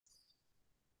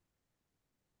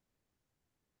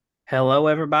Hello,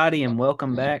 everybody, and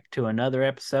welcome back to another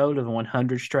episode of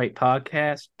 100 Straight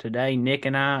Podcast. Today, Nick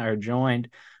and I are joined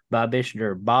by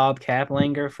Mr. Bob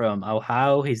Caplinger from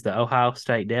Ohio. He's the Ohio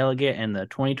State delegate and the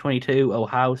 2022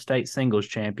 Ohio State singles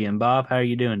champion. Bob, how are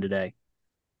you doing today?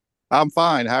 I'm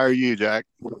fine. How are you, Jack?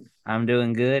 I'm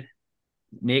doing good.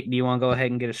 Nick, do you want to go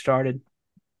ahead and get us started?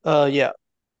 Yeah.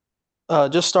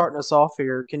 Just starting us off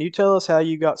here. Can you tell us how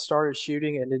you got started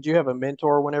shooting, and did you have a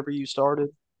mentor whenever you started?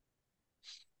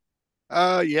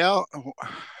 Yeah.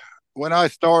 When I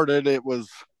started, it was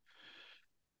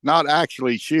not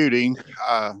actually shooting.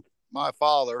 My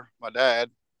father, my dad,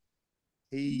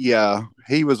 he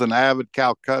was an avid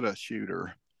Calcutta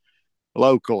shooter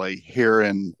locally here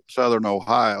in Southern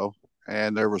Ohio,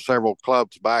 and there were several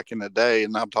clubs back in the day,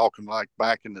 and I'm talking like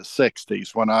back in the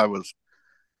 '60s when I was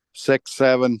 6,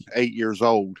 7, 8 years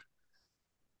old.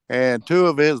 And two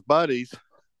of his buddies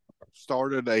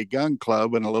started a gun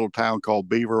club in a little town called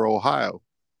Beaver, Ohio.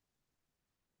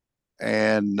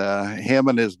 And him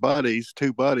and his buddies,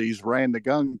 two buddies, ran the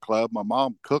gun club. My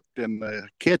mom cooked in the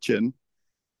kitchen,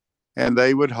 and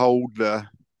they would hold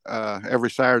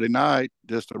every Saturday night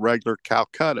just a regular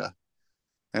Calcutta.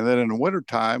 And then in the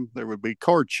wintertime, there would be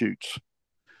card shoots.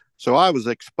 So I was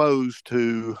exposed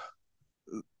to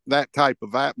that type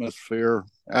of atmosphere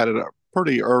at a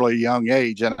pretty early young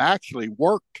age, and actually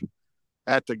worked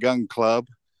at the gun club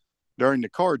during the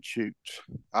card shoots.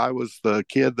 I was the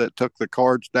kid that took the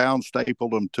cards down,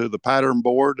 stapled them to the pattern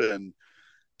board, and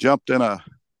jumped in a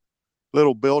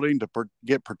little building to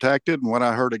get protected. And when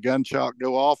I heard a gunshot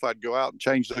go off, I'd go out and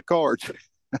change the cards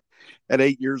at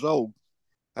 8 years old.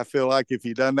 I feel like if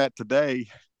you done that today,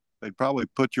 they'd probably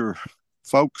put your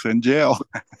folks in jail.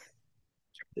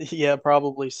 Yeah,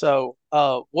 probably so.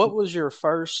 What was your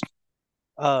first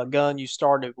gun you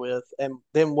started with, and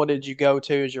then what did you go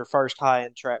to as your first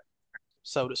high-end track,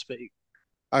 so to speak?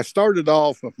 I started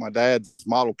off with my dad's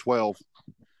Model 12.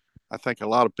 I think a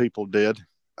lot of people did.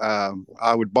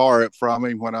 I would borrow it from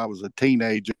him when I was a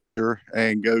teenager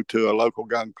and go to a local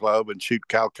gun club and shoot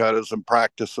Calcuttas and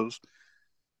practices.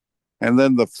 And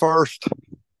then the first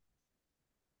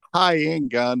high end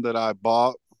gun that I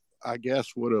bought, I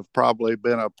guess, would have probably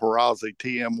been a Perazzi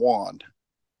TM1.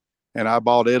 And I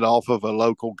bought it off of a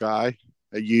local guy,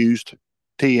 a used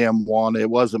TM1. It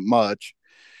wasn't much.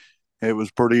 It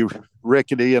was pretty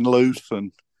rickety and loose,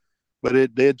 but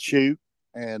it did shoot.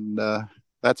 And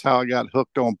that's how I got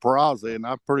hooked on Perazzi. And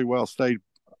I pretty well stayed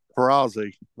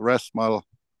Perazzi the rest of my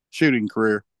shooting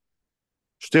career.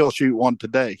 Still shoot one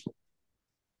today.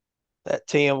 That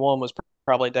TM1 was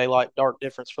probably daylight dark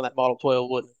difference from that Model 12,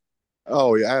 wouldn't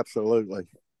Oh, yeah, absolutely.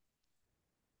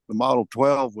 The Model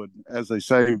 12 would, as they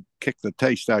say, kick the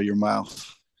taste out of your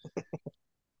mouth.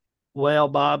 Well,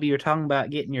 Bob, you're talking about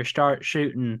getting your start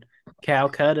shooting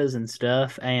Calcuttas and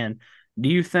stuff. And do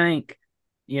you think,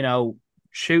 you know,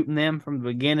 shooting them from the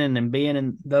beginning and being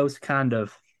in those kind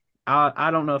of,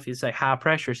 I don't know if you say high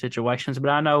pressure situations, but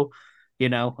I know,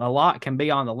 a lot can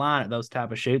be on the line at those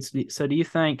type of shoots. So do you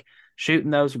think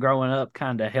shooting those growing up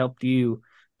kind of helped you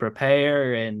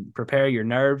prepare your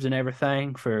nerves and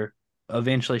everything for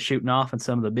eventually shooting off in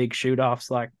some of the big shoot offs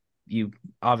like you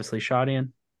obviously shot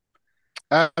in?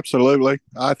 Absolutely.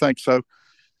 I think so.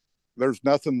 There's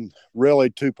nothing really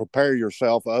to prepare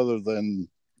yourself other than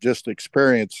just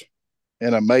experience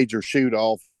in a major shoot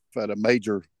off at a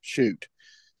major shoot.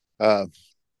 Uh,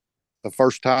 the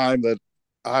first time that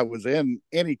I was in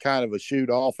any kind of a shoot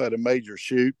off at a major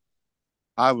shoot,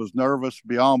 I was nervous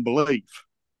beyond belief.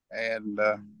 And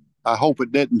I hope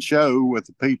it didn't show with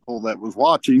the people that was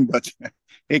watching, but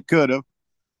it could have.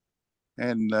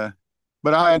 And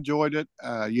but I enjoyed it.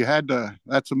 You had to.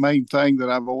 That's the main thing that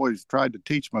I've always tried to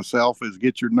teach myself is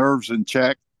get your nerves in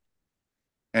check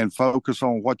and focus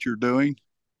on what you're doing,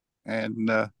 and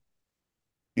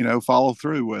follow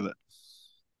through with it.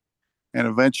 And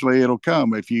eventually it'll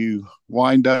come. If you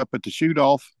wind up at the shoot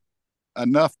off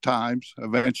enough times,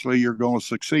 eventually you're going to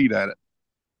succeed at it.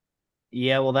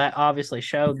 Yeah, well, that obviously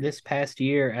showed this past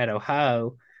year at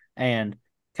Ohio. And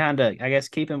kind of, I guess,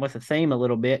 keeping with the theme a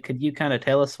little bit, could you kind of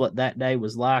tell us what that day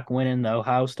was like winning the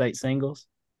Ohio State singles?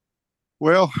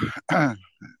 Well,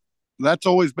 that's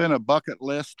always been a bucket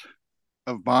list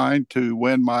of mine to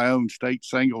win my own state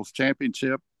singles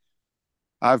championship.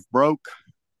 I've broke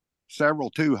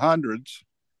several 200s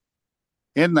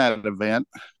in that event,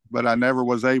 but I never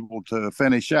was able to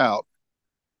finish out.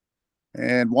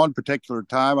 And one particular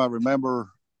time, I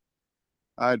remember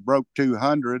I had broke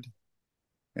 200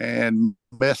 and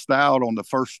missed out on the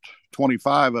first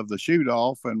 25 of the shoot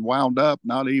off and wound up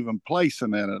not even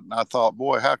placing in it. And I thought,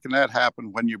 boy, how can that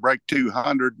happen when you break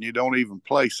 200 and you don't even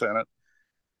place in it?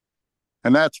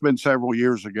 And that's been several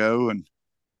years ago.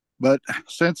 But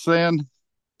since then,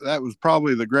 that was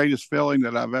probably the greatest feeling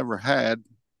that I've ever had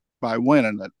by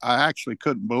winning it. I actually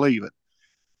couldn't believe it.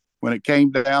 When it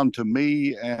came down to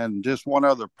me and just one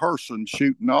other person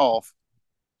shooting off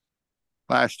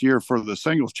last year for the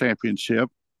singles championship,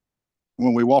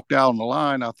 when we walked out on the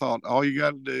line, I thought all you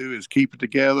got to do is keep it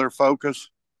together, focus,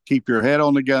 keep your head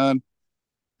on the gun,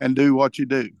 and do what you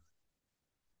do.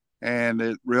 And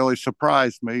it really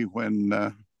surprised me when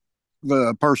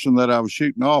the person that I was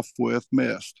shooting off with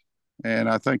missed. And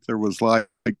I think there was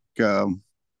it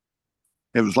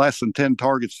was less than 10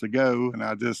 targets to go. And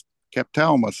I just kept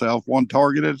telling myself, one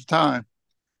target at a time.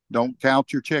 Don't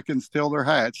count your chickens till they're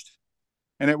hatched.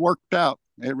 And it worked out.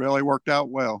 It really worked out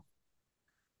well.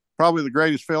 Probably the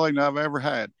greatest feeling I've ever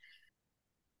had.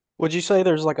 Would you say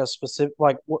there's like a specific,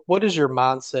 like, what is your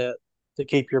mindset to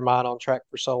keep your mind on track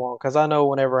for so long? Because I know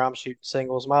whenever I'm shooting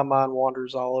singles, my mind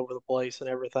wanders all over the place and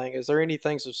everything. Is there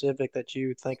anything specific that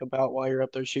you think about while you're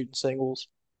up there shooting singles?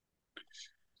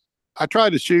 I try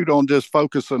to shoot on just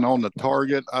focusing on the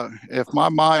target. If my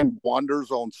mind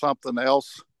wanders on something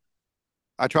else,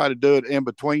 I try to do it in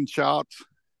between shots.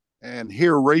 And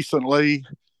here recently,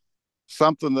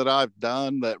 something that I've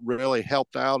done that really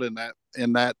helped out in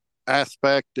that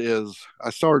aspect is I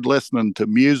started listening to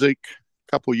music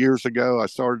a couple years ago. I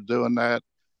started doing that.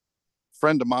 A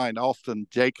friend of mine, Austin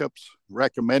Jacobs,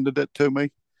 recommended it to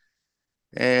me,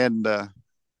 and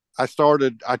I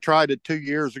tried it 2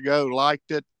 years ago,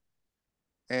 liked it,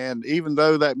 and even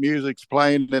though that music's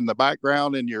playing in the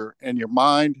background in your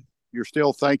mind, you're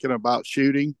still thinking about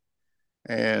shooting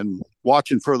and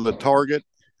watching for the target,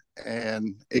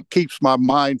 and it keeps my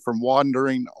mind from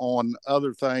wandering on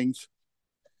other things.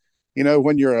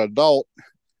 When you're an adult,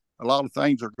 a lot of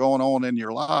things are going on in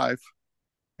your life,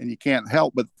 and you can't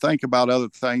help but think about other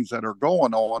things that are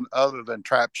going on other than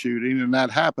trap shooting, and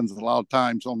that happens a lot of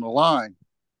times on the line.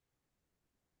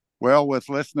 Well, with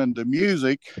listening to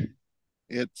music,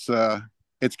 it's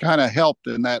kind of helped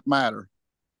in that matter.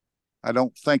 I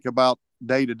don't think about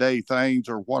day-to-day things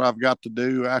or what I've got to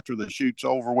do after the shoot's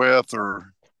over with,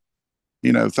 or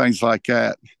things like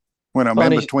that. When I'm in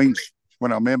Funny, between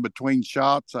when I'm in between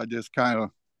shots, I just kind of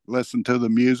listen to the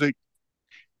music,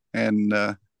 and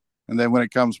then when it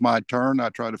comes my turn, I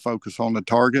try to focus on the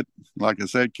target. Like I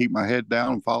said, keep my head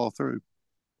down and follow through.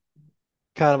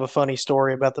 kind of a funny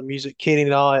story about the music. Kenny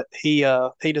Knott, he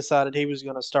decided he was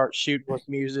going to start shooting with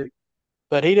music,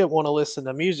 but he didn't want to listen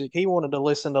to music. He wanted to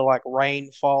listen to like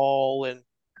rainfall and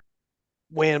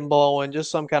wind blowing,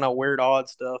 just some kind of weird odd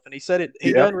stuff. And he said he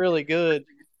Yep. done really good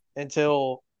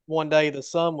until one day the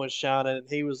sun was shining and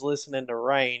he was listening to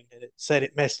rain, and it said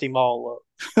it messed him all up.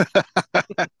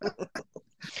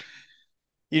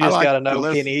 You I just like got to to know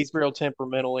listen. Kenny. He's real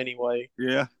temperamental anyway.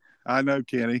 Yeah, I know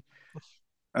Kenny.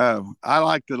 I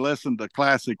like to listen to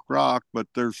classic rock, but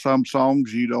there's some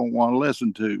songs you don't want to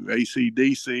listen to.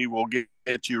 AC/DC will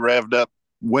get you revved up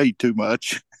way too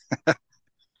much.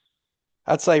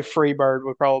 I'd say Freebird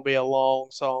would probably be a long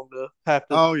song to have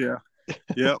to Oh yeah,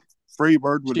 yep.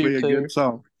 Freebird would be shoot a to. good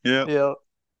song. Yep. Yeah.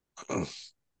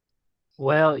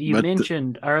 Well, you But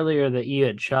mentioned earlier that you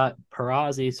had shot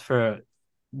Perazzi's for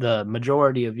the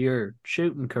majority of your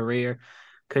shooting career.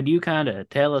 Could you kind of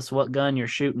tell us what gun you're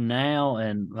shooting now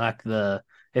and like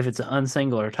if it's an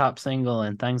unsingle or top single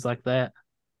and things like that?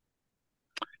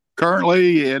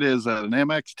 currently, it is an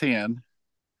MX-10,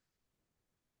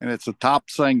 and it's a top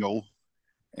single,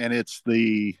 and it's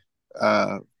the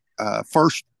uh,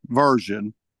 first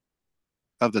version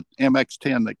of the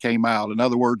MX-10 that came out. In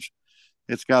other words,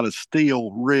 it's got a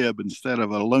steel rib instead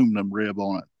of an aluminum rib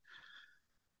on it.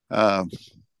 Uh,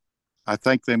 I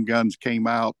think them guns came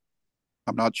out.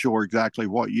 I'm not sure exactly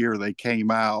what year they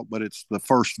came out, but it's the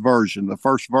first version. The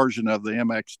first version of the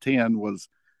MX-10 was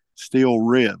steel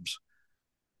ribs,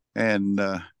 and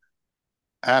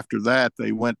after that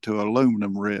they went to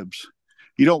aluminum ribs.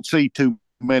 You don't see too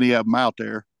many of them out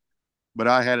there, but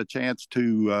I had a chance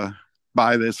to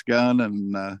buy this gun,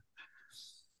 and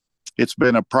it's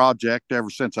been a project ever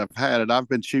since I've had it. I've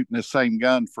been shooting this same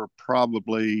gun for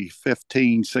probably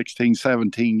 15, 16,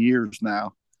 17 years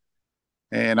now,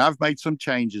 and I've made some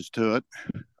changes to it.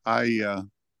 I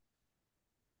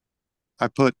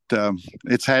put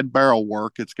it's had barrel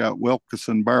work. It's got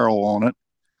Wilkinson barrel on it,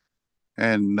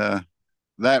 and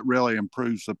that really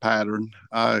improves the pattern.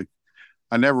 I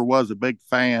never was a big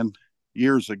fan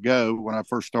years ago when I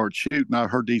first started shooting. I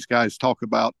heard these guys talk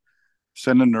about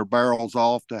sending their barrels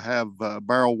off to have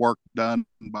barrel work done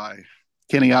by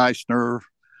Kenny Eisner,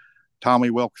 Tommy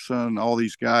Wilkinson, all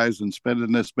these guys, and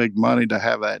spending this big money to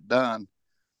have that done.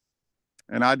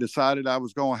 And I decided I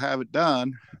was going to have it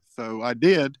done So I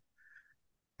did,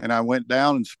 and I went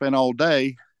down and spent all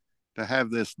day to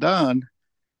have this done,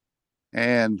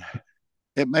 and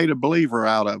it made a believer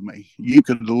out of me. You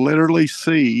could literally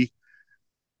see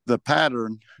the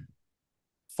pattern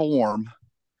form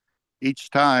each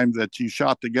time that you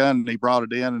shot the gun and he brought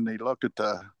it in and he looked at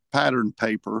the pattern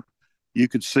paper. You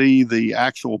could see the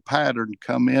actual pattern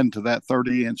come into that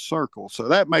 30-inch circle. So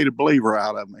that made a believer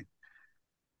out of me.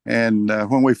 And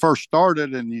when we first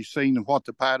started and you seen what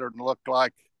the pattern looked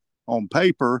like on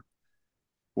paper,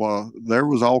 well, there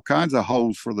was all kinds of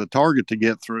holes for the target to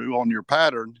get through on your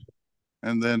pattern.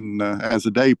 And then as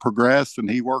the day progressed and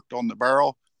he worked on the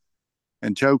barrel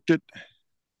and choked it,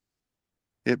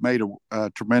 it made a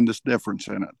tremendous difference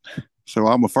in it. So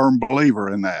I'm a firm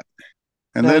believer in that.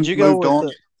 And Now, then did you go moved with on.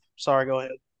 the? Sorry, go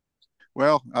ahead.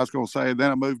 Well, I was going to say,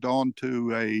 then I moved on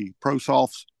to a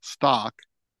ProSoft stock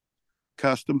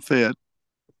custom fit.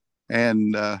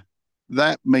 And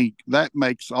that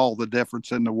makes all the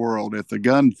difference in the world. If the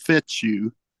gun fits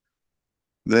you,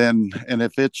 then, and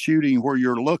if it's shooting where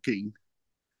you're looking,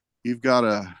 you've got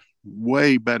a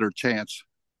way better chance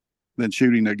than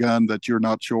shooting a gun that you're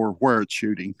not sure where it's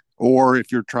shooting. Or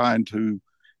if you're trying to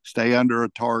stay under a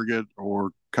target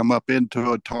or come up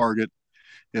into a target,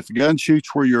 if the gun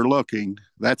shoots where you're looking,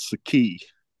 that's the key.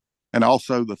 And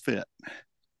also the fit.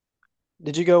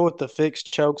 Did you go with the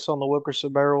fixed chokes on the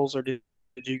Wilkerson barrels, or did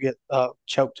you get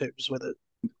choke tubes with it?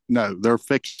 No, they're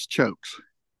fixed chokes.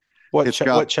 What It's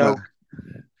got choke?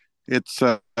 it's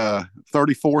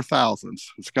 34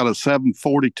 thousandths. It's got a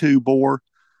 742 bore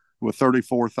with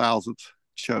 34 thousandths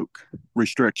choke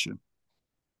restriction.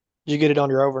 Did you get it on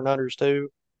your over and unders too?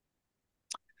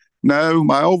 No,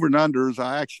 my over and unders,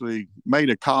 I actually made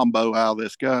a combo out of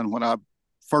this gun. When I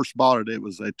first bought it, it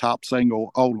was a top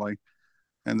single only.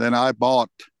 And then I bought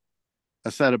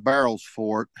a set of barrels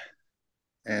for it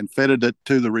and fitted it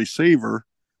to the receiver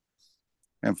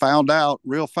and found out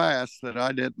real fast that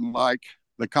I didn't like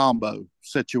the combo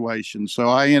situation. So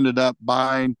I ended up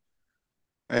buying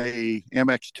a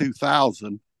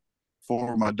MX2000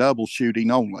 for my double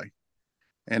shooting only,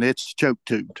 and it's choke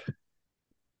tubed.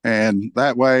 And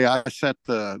that way I set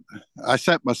my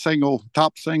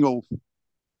top single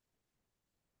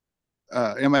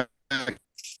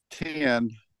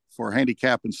MX10 for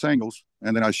handicap and singles,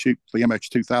 and then I shoot the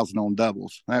MX2000 on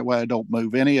doubles. That way I don't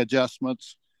move any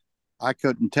adjustments. I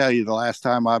couldn't tell you the last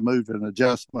time I moved an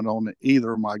adjustment on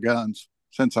either of my guns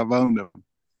since I've owned them.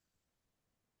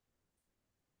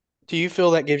 Do you feel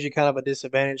that gives you kind of a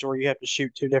disadvantage where you have to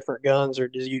shoot two different guns, or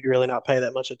do you really not pay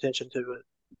that much attention to it?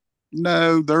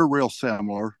 No, they're real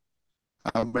similar.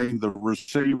 I mean, the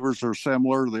receivers are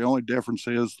similar. The only difference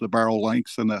is the barrel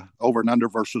lengths and the over and under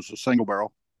versus a single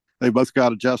barrel. They both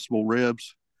got adjustable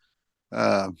ribs.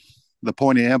 The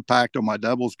point of impact on my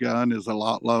doubles gun is a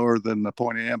lot lower than the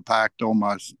point of impact on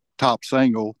my top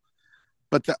single,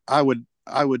 but I would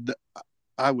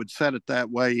set it that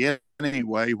way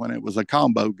anyway. When it was a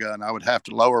combo gun, I would have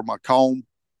to lower my comb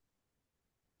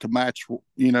to match,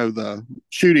 the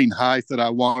shooting height that I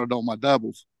wanted on my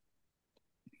doubles.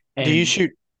 Do you And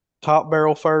shoot top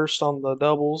barrel first on the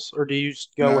doubles, or do you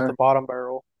go with No, the bottom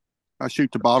barrel? I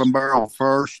shoot the bottom barrel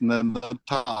first and then the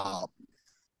top.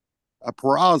 A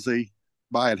Perazzi,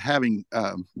 by it having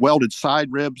welded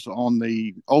side ribs on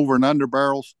the over and under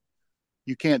barrels,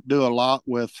 you can't do a lot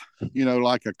with,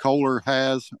 like a Kohler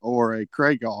has or a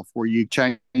Kragoff, where you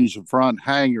change the front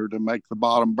hanger to make the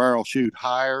bottom barrel shoot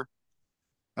higher.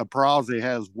 A Perazzi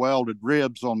has welded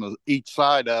ribs on each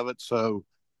side of it, so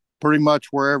pretty much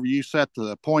wherever you set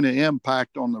the point of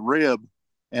impact on the rib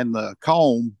and the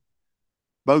comb,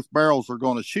 both barrels are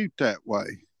going to shoot that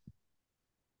way.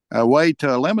 A way to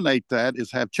eliminate that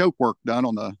is have choke work done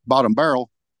on the bottom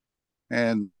barrel.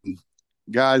 And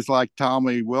guys like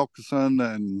Tommy Wilkinson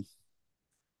and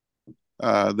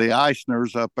the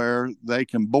Eisners up there, they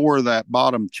can bore that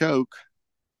bottom choke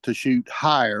to shoot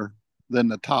higher than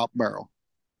the top barrel.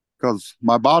 Because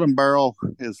my bottom barrel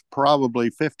is probably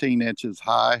 15 inches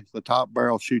high. The top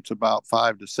barrel shoots about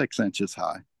 5 to 6 inches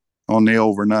high on the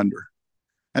over and under.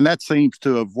 And that seems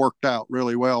to have worked out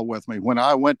really well with me. When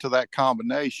I went to that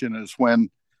combination is when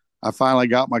I finally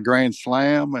got my Grand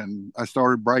Slam and I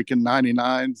started breaking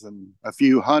 99s and a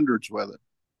few hundreds with it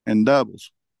in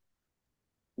doubles.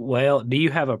 well, do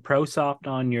you have a ProSoft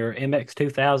on your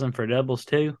MX2000 for doubles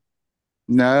too?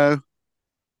 No.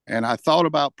 And I thought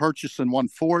about purchasing one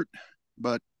for it,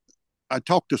 but I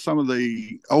talked to some of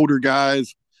the older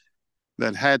guys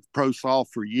that had ProSoft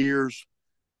for years,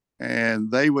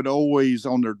 and they would always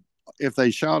if they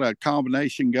shot a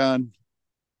combination gun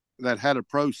that had a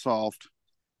ProSoft,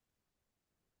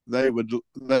 they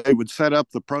would set up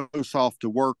the ProSoft to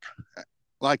work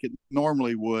like it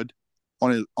normally would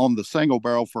on the single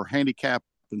barrel for handicap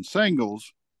and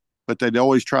singles, but they'd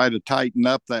always try to tighten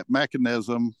up that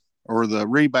mechanism or the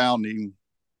rebounding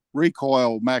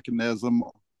recoil mechanism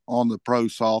on the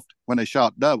ProSoft when they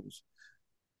shot doubles.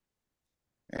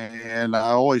 And I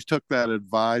always took that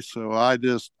advice, so I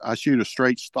shoot a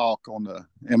straight stock on the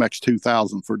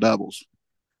MX2000 for doubles,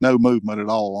 no movement at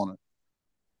all on it.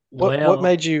 What Well,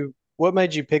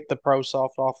 made you pick the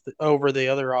ProSoft over the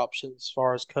other options as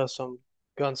far as custom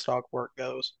gun stock work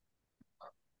goes?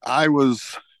 I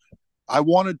was I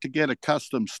wanted to get a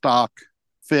custom stock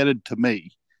fitted to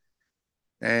me,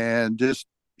 and just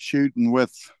shooting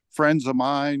with friends of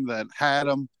mine that had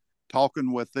them,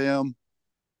 talking with them,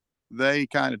 they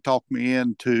kind of talked me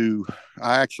into.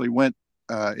 I actually went.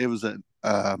 It was at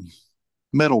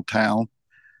Middletown.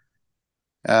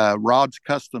 Rod's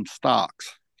Custom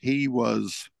Stocks. He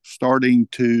was starting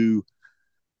to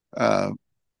uh,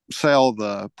 sell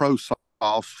the ProSoft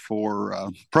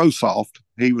for ProSoft.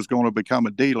 He was going to become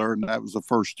a dealer, and that was the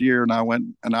first year. And I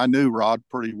went, and I knew Rod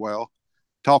pretty well.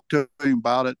 Talked to him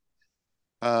about it.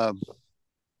 Uh,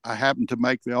 I happened to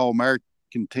make the All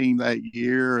American team that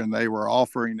year, and they were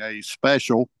offering a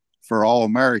special for All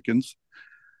Americans,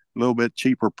 a little bit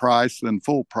cheaper price than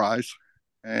full price.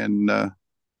 And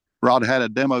Rod had a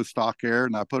demo stock there,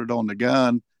 and I put it on the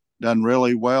gun. Done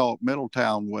really well at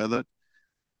Middletown with it.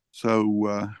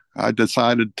 So I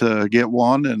decided to get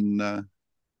one, and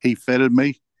he fitted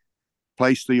me,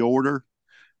 placed the order.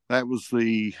 That was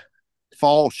the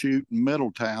fall shoot in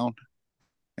Middletown,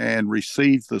 and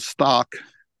received the stock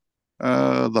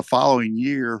the following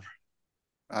year,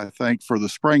 I think, for the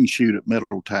spring shoot at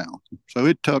Middletown. So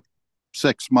it took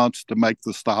 6 months to make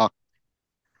the stock.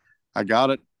 I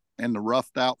got it in the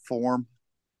roughed out form,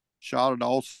 shot it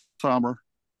all summer,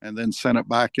 and then sent it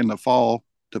back in the fall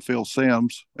to Phil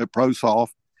Sims at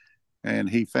ProSoft, and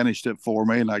he finished it for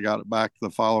me, and I got it back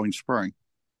the following spring,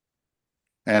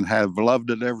 and have loved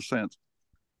it ever since.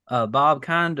 Bob,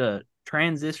 kind of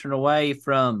transition away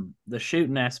from the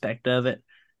shooting aspect of it.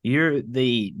 You're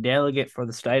the delegate for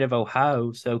the state of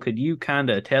Ohio, so could you kind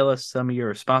of tell us some of your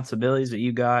responsibilities that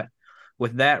you got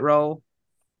with that role?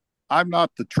 I'm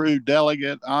not the true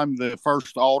delegate. I'm the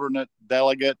first alternate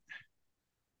delegate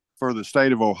for the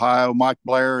state of Ohio. Mike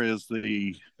Blair is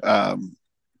the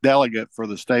delegate for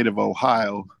the state of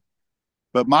Ohio.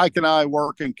 But Mike and I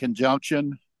work in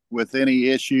conjunction with any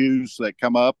issues that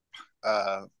come up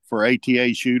for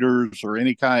ATA shooters or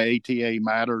any kind of ATA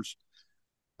matters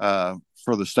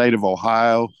for the state of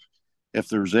Ohio. If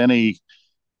there's any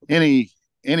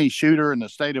any shooter in the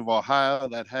state of Ohio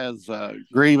that has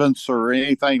grievance or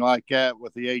anything like that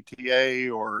with the ATA,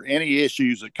 or any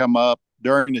issues that come up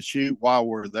during the shoot while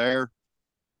we're there,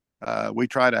 we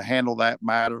try to handle that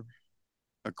matter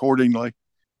accordingly.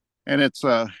 And it's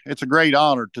a great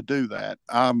honor to do that.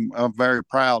 I'm very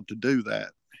proud to do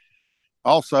that.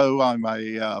 Also, I'm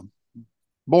a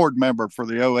board member for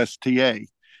the OSTA,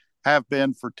 have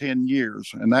been for 10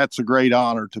 years, and that's a great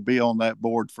honor to be on that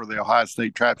board for the Ohio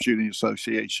State Trap Shooting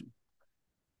Association.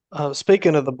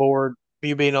 Speaking of the board,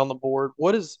 you being on the board,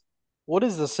 what is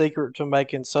the secret to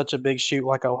making such a big shoot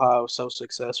like Ohio so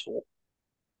successful?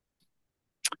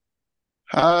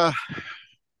 Uh,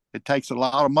 it takes a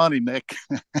lot of money, Nick.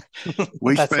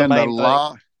 we That's the spend a main thing.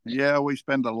 lot. Yeah, we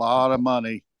spend a lot of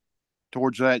money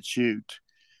towards that shoot.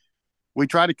 We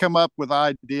try to come up with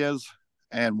ideas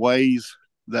and ways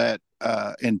that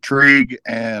intrigue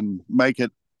and make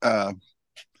it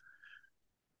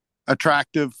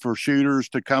attractive for shooters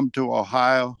to come to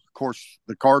Ohio. Of course,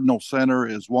 the Cardinal Center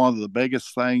is one of the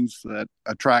biggest things that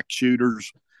attract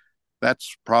shooters.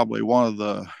 That's probably one of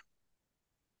the,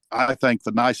 I think,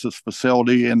 the nicest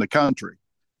facility in the country.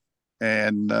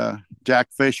 And Jack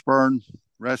Fishburne,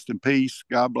 rest in peace,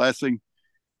 God bless him.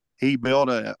 He built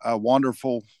a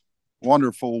wonderful,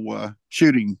 wonderful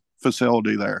shooting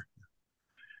facility there.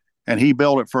 And he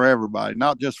built it for everybody,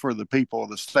 not just for the people of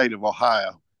the state of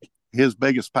Ohio. His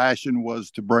biggest passion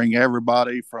was to bring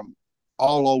everybody from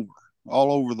all over,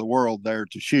 all over the world there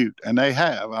to shoot. And they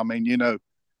have. I mean,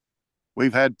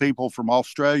 we've had people from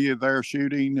Australia there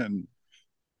shooting, and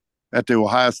at the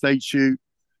Ohio State shoot,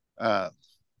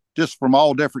 just from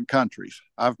all different countries.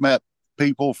 I've met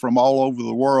people from all over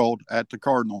the world at the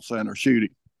Cardinal Center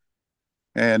shooting.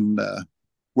 And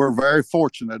we're very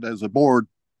fortunate as a board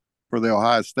for the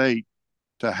Ohio State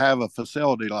to have a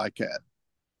facility like that.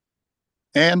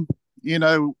 And,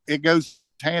 it goes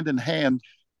hand in hand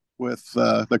with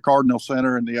the Cardinal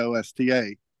Center and the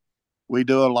OSTA. We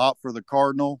do a lot for the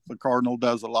Cardinal. The Cardinal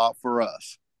does a lot for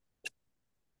us.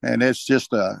 and it's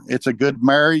a good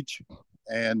marriage,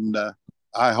 and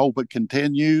I hope it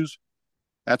continues.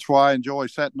 That's why I enjoy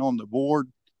sitting on the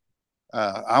board.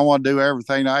 I want to do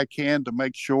everything I can to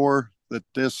make sure that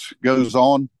this goes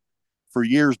on for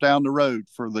years down the road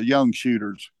for the young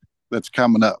shooters that's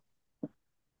coming up.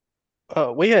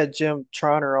 We had Jim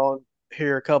Triner on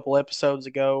here a couple episodes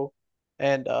ago,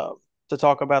 and to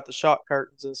talk about the shot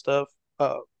curtains and stuff.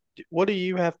 What do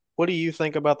you have? What do you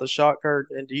think about the shot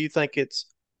curtain? And do you think it's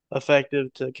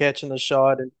effective to catching the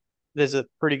shot? And is it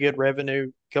pretty good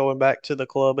revenue going back to the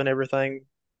club and everything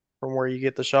from where you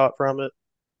get the shot from it?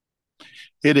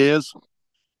 It is.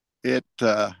 It.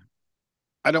 I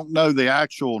don't know the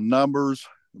actual numbers,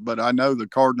 but I know the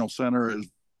Cardinal Center is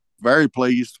very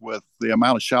pleased with the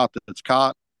amount of shot that's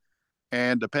caught.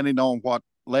 And depending on what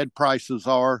lead prices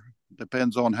are,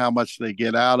 depends on how much they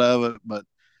get out of it. But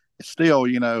still,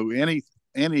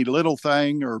 any little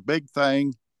thing or big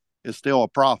thing is still a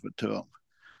profit to them.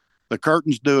 The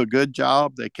curtains do a good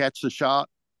job. They catch the shot.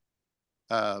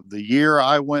 The year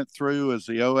I went through as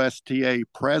the OSTA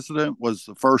president was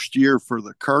the first year for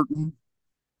the curtain,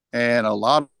 and a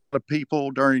lot of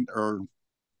people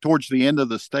towards the end of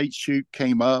the state shoot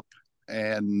came up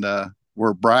and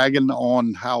were bragging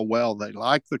on how well they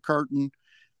like the curtain.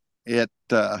 It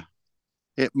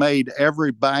made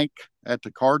every bank at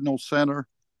the Cardinal Center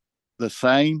the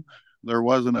same. There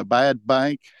wasn't a bad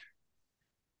bank.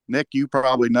 Nick, you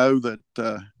probably know that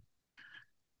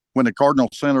when the Cardinal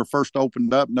Center first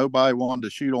opened up, nobody wanted to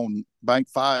shoot on bank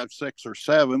 5, 6, or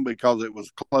 7 because it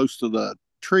was close to the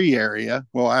tree area.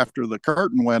 Well, after the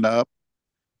curtain went up,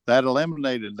 that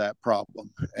eliminated that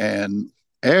problem. And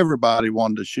everybody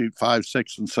wanted to shoot 5,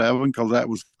 6, and 7 because that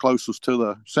was closest to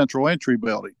the central entry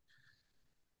building.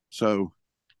 So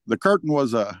the curtain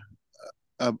was a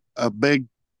big,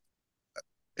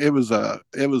 it was a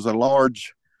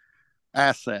large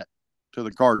asset to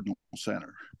the Cardinal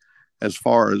Center as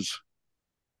far as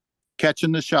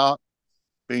catching the shot,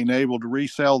 being able to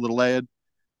resell the lead,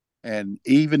 and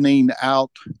evening out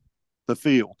the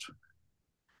fields.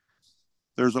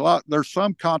 There's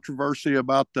some controversy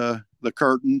about the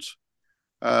curtains.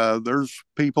 There's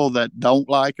people that don't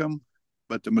like them,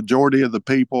 but the majority of the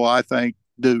people, I think,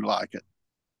 do like it.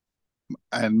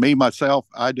 And me, myself,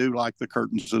 I do like the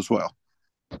curtains as well.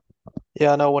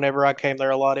 Yeah, I know whenever I came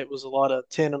there a lot, it was a lot of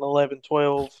 10 and 11,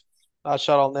 12. I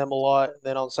shot on them a lot. And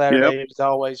then on Yep. Saturday, it was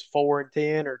always 4 and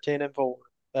 10 or 10 and 4.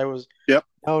 There was Yep.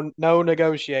 no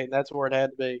negotiating. That's where it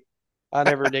had to be. I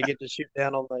never did get to shoot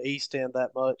down on the east end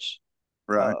that much.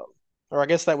 Right. Uh, or I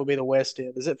guess that would be the west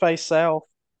end. Does it face south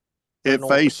or It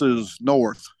north? faces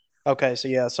north. Okay, so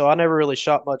yeah, so I never really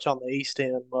shot much on the east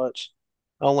end much,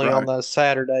 only on Right. the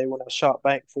Saturday when I shot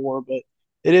bank 4. But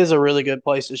it is a really good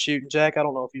place to shoot. And Jack, I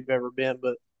don't know if you've ever been,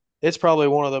 but it's probably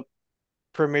one of the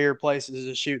premier places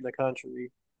to shoot in the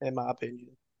country, in my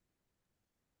opinion.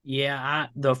 Yeah,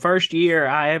 the first year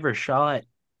I ever shot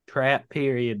trap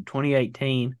period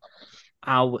 2018,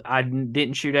 I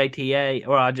didn't shoot ATA,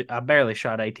 or I barely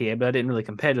shot ATA, but I didn't really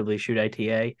competitively shoot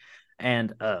ATA,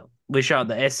 and we shot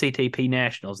the SCTP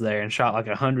Nationals there and shot like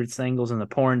 100 singles in the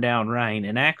pouring down rain,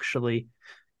 and actually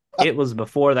it was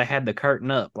before they had the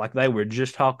curtain up, like they were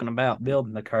just talking about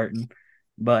building the curtain,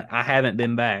 but I haven't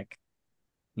been back.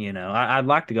 I'd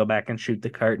like to go back and shoot the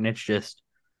curtain. It's just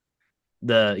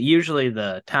usually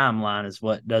the timeline is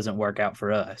what doesn't work out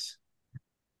for us.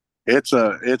 It's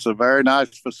a very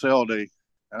nice facility.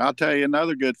 And I'll tell you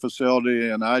another good facility,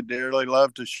 and I dearly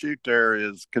love to shoot there,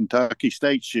 is Kentucky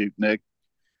State Shoot, Nick.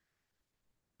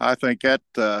 I think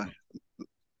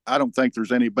I don't think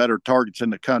there's any better targets in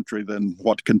the country than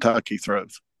what Kentucky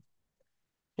throws.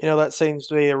 That seems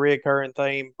to be a reoccurring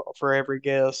theme for every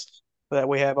guest that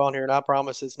we have on here, and I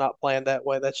promise it's not planned that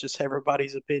way. That's just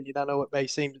everybody's opinion. I know it may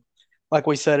seem like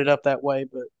we set it up that way,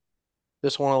 but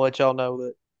just want to let y'all know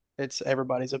that it's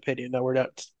everybody's opinion. No, we're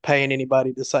not paying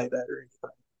anybody to say that or anything.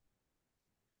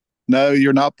 No,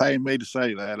 you're not paying me to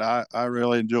say that. I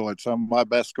really enjoyed some of my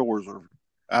best scores are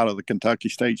out of the Kentucky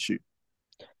State Shoot.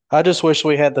 I just wish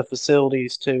we had the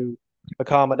facilities to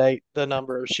accommodate the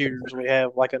number of shooters we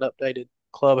have, like an updated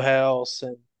clubhouse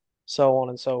and so on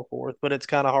and so forth. But it's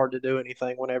kind of hard to do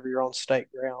anything whenever you're on state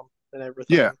ground and Yeah.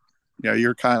 everything. Yeah,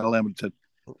 you're kind of limited,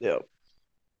 Yeah.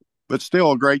 but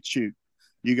still a great shoot.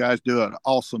 You guys do an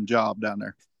awesome job down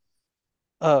there.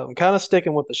 Kind of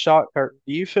sticking with the shot curtain.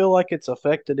 Do you feel like it's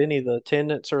affected any of the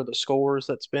attendance or the scores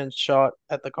that's been shot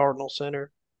at the Cardinal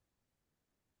Center?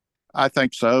 I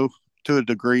think so, to a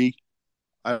degree.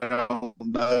 I don't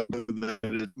know that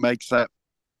it makes that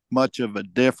much of a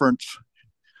difference.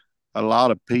 A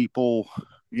lot of people,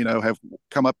 have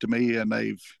come up to me and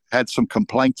they've had some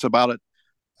complaints about it.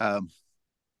 Um,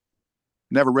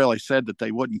 Never really said that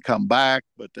they wouldn't come back,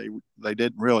 but they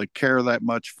didn't really care that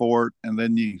much for it. And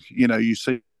then you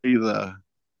see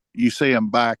them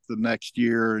back the next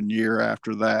year and year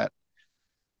after that.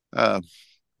 Uh,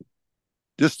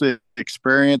 just the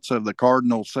experience of the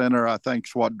Cardinal Center, I think,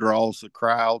 is what draws the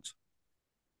crowds.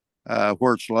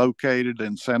 Where it's located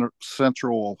in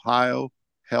central Ohio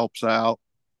helps out.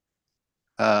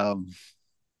 Um,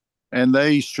 and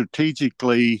they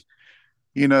strategically,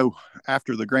 you know,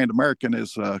 after the Grand American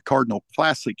is a Cardinal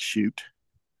Classic shoot,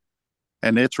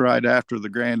 and it's right after the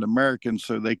Grand American.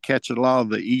 So they catch a lot of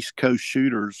the East Coast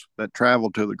shooters that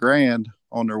travel to the Grand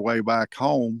on their way back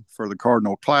home for the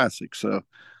Cardinal Classic. So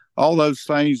all those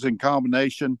things in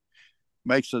combination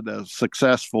makes it a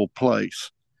successful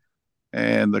place.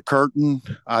 And the curtain,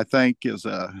 I think, is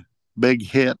a big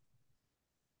hit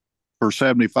for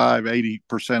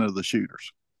 75-80% of the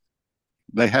shooters.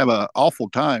 They have an awful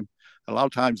time, a lot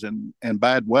of times in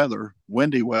bad weather,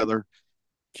 windy weather,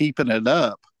 keeping it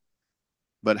up.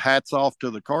 But hats off to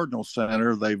the Cardinal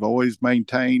Center. They've always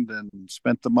maintained and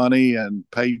spent the money and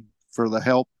paid for the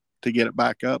help to get it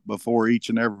back up before each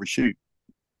and every shoot.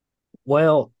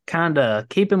 Well, kind of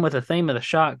keeping with the theme of the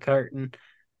shot curtain,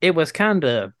 it was kind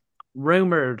of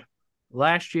rumored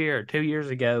last year or 2 years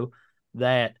ago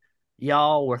that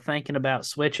y'all were thinking about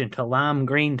switching to lime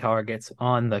green targets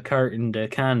on the curtain to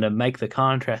kind of make the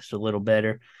contrast a little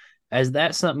better. Is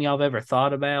that something y'all have ever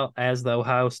thought about as the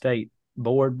Ohio State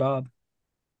board, Bob?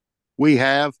 We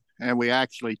have, and we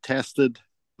actually tested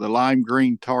the lime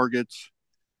green targets.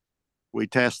 We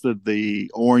tested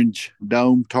the orange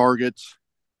dome targets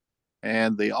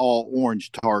and the all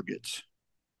orange targets.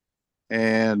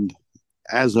 And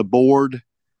as a board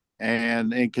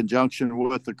and in conjunction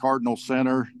with the Cardinal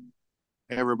Center,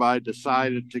 everybody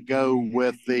decided to go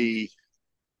with the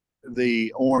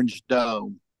orange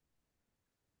dome,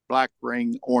 black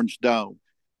ring orange dome.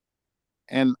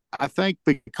 And I think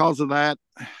because of that,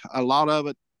 a lot of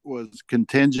it was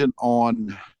contingent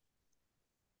on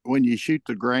when you shoot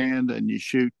the Grand and you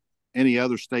shoot any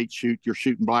other state shoot, you're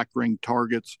shooting black ring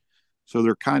targets. So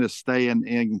they're kind of staying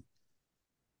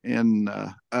in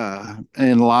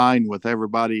line with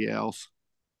everybody else.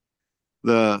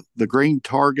 The green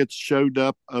targets showed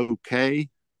up okay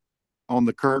on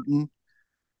the curtain,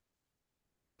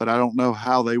 but I don't know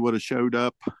how they would have showed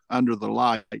up under the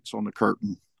lights on the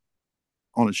curtain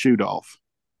on a shoot off.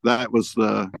 That was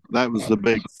the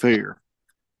big fear.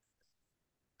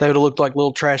 They would have looked like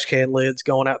little trash can lids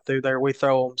going out through there. We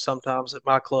throw them sometimes at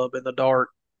my club in the dark.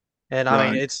 And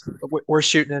I mean, Right, we're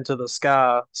shooting into the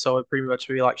sky, so it pretty much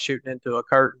be like shooting into a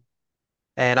curtain.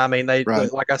 And I mean,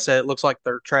 right. like I said, it looks like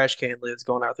their trash can lids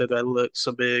going out through there. They look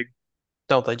so big,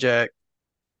 don't they, Jack?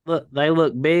 Look, they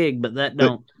look big, but that But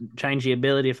don't change the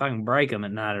ability if I can break them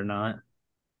at night or not.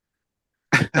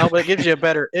 No, but it gives you a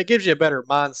better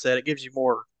mindset. It gives you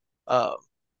more, uh,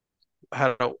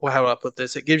 how do I put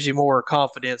this? It gives you more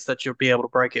confidence that you'll be able to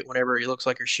break it whenever it looks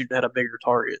like you're shooting at a bigger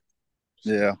target.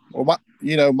 yeah, well,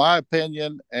 my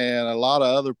opinion and a lot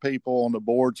of other people on the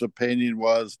board's opinion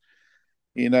was,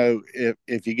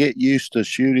 if you get used to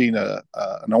shooting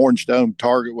an orange dome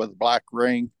target with a black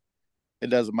ring, it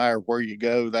doesn't matter where you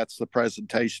go. That's the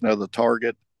presentation of the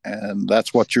target, and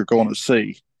that's what you're going to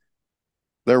see.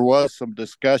 There was some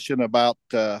discussion about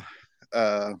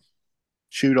uh,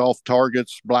 shoot off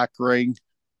targets, black ring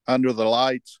under the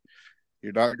lights.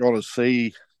 You're not going to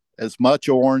see as much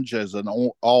orange as an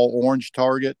all orange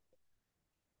target,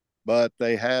 but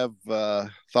they have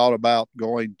thought about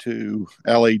going to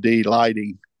LED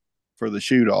lighting for the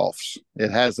shoot offs.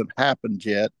 It hasn't happened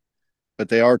yet, but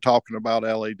they are talking about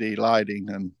LED lighting.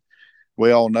 And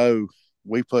we all know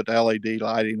we put LED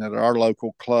lighting at our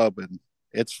local club, and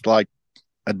it's like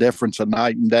a difference of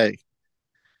night and day.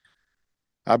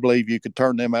 I believe you could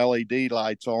turn them LED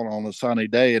lights on a sunny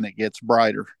day and it gets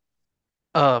brighter.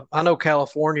 I know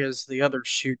California is the other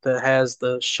shoot that has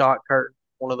the shot curtain,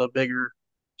 one of the bigger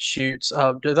shoots.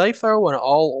 Do they throw an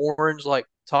all orange like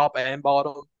top and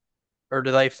bottom, or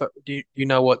do you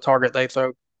know what target they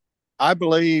throw? I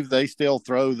believe they still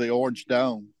throw the orange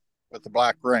dome with the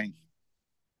black ring.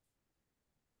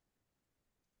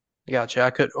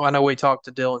 Gotcha. I know we talked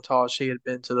to Dylan Tosh. He had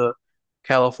been to the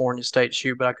California State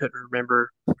shoot, but I couldn't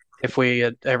remember if we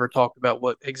had ever talked about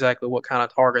what kind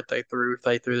of target they threw. If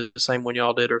they threw the same one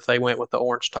y'all did, or if they went with the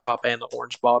orange top and the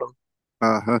orange bottom.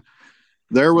 Uh-huh.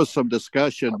 There was some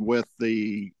discussion with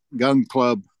the gun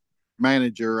club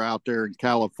manager out there in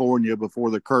California before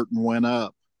the curtain went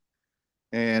up,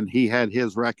 and he had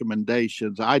his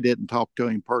recommendations. I didn't talk to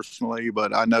him personally,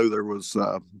 but I know there was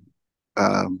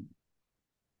um,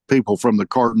 people from the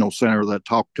Cardinal Center that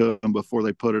talked to them before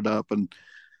they put it up and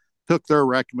took their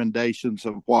recommendations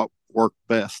of what worked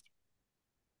best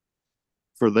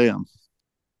for them.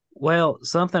 Well,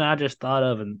 something I just thought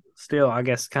of, and still, I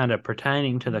guess, kind of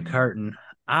pertaining to the curtain.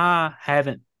 I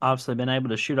haven't obviously been able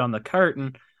to shoot on the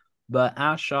curtain, but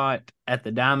I shot at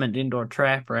the Diamond Indoor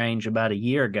Trap Range about a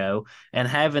year ago, and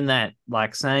having that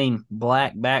like same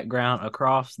black background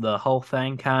across the whole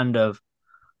thing kind of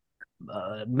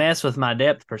mess with my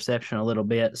depth perception a little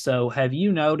bit. So, have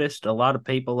you noticed a lot of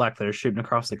people like that are shooting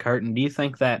across the curtain? Do you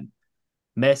think that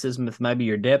messes with maybe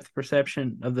your depth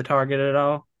perception of the target at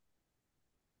all?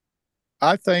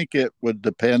 I think it would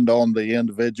depend on the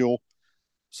individual.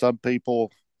 Some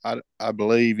people, I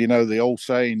believe, the old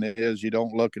saying is you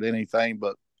don't look at anything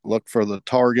but look for the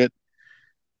target.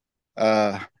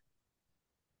 Uh,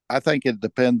 I think it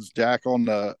depends, Jack, on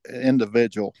the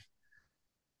individual.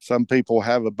 Some people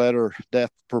have a better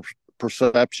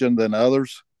perception than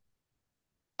others.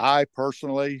 I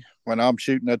personally, when I'm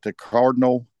shooting at the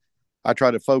Cardinal, I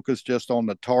try to focus just on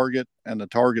the target and the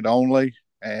target only.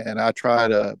 And I try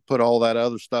to put all that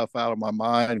other stuff out of my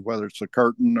mind, whether it's the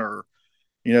curtain or,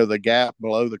 the gap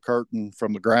below the curtain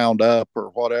from the ground up or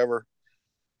whatever.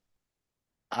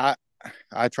 I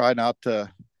I try not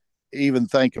to even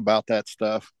think about that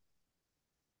stuff.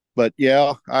 But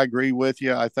yeah, I agree with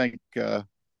you. I think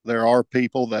there are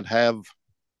people that have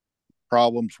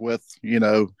problems with,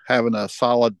 having a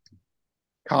solid,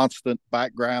 constant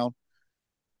background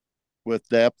with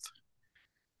depth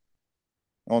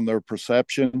on their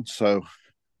perception. So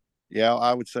yeah,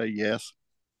 I would say yes.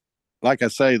 Like I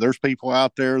say, there's people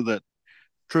out there that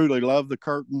truly love the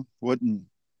curtain, wouldn't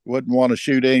want to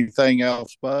shoot anything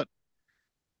else but,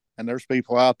 and there's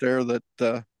people out there that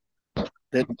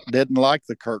didn't like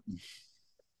the curtain.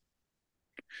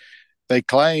 They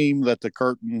claim that the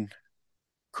curtain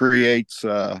creates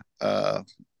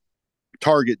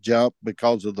target jump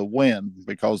because of the wind,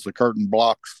 because the curtain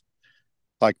blocks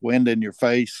like wind in your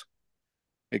face.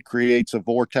 It creates a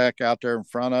vortex out there in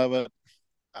front of it.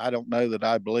 I don't know that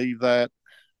I believe that.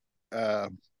 Uh,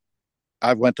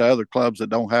 I've went to other clubs that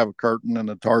don't have a curtain and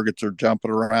the targets are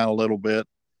jumping around a little bit.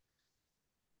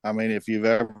 I mean, if you've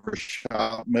ever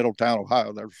shot Middletown,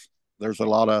 Ohio, there's a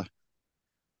lot of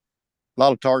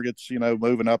targets,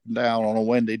 moving up and down on a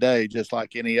windy day, just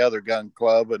like any other gun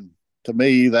club. And to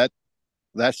me,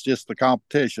 that's just the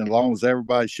competition. As long as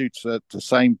everybody shoots at the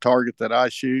same target that I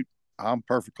shoot, I'm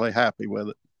perfectly happy with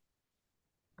it.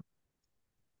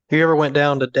 Have you ever went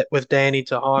down to with Danny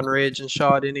to Han Ridge and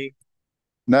shot any?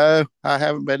 No, I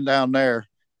haven't been down there.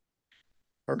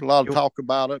 Heard a lot of You, talk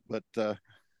about it, but a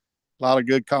lot of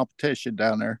good competition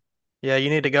down there. yeah, you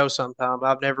need to go sometime.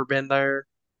 I've never been there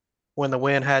when the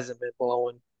wind hasn't been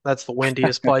blowing. That's the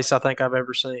windiest place I think I've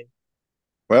ever seen.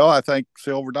 Well, I think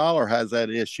Silver Dollar has that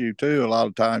issue too. A lot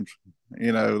of times,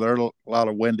 there are a lot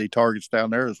of windy targets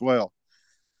down there as well.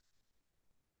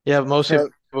 Yeah, but most So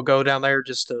people go down there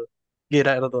just to get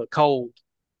out of the cold.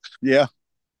 yeah,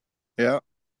 yeah.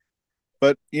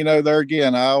 But there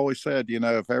again, I always said,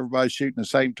 if everybody's shooting the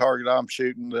same target I'm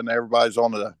shooting, then everybody's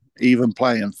on an even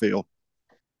playing field.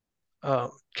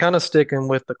 Kind of sticking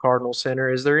with the Cardinal Center,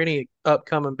 is there any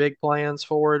upcoming big plans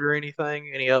for it or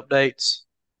anything? Any updates?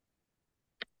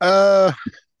 Uh,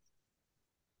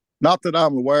 Not that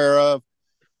I'm aware of.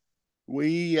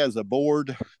 We, as a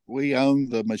board, we own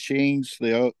the machines.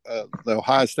 The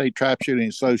Ohio State Trap Shooting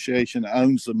Association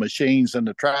owns the machines in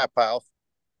the trap house,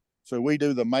 so we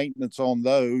do the maintenance on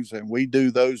those, and we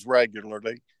do those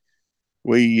regularly.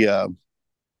 We uh,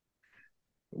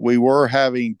 we were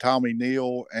having Tommy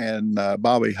Neal and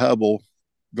Bobby Hubble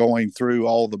going through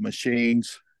all the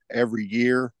machines every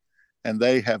year, and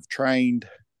they have trained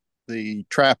the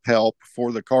trap help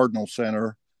for the Cardinal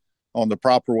Center on the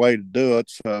proper way to do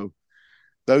it. So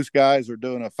those guys are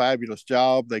doing a fabulous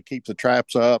job. They keep the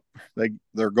traps up.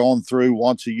 They're going through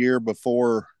once a year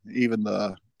before even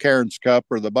the Cairns Cup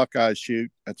or the Buckeyes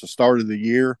shoot at the start of the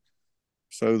year.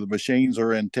 So the machines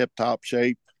are in tip top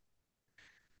shape.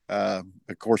 Of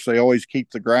course, they always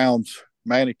keep the grounds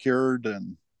manicured,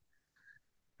 and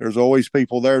there's always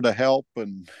people there to help.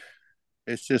 And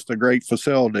it's just a great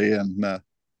facility, and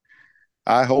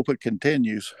I hope it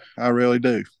continues. I really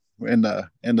do. In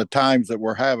the times that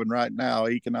we're having right now,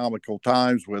 economical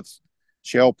times with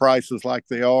shell prices like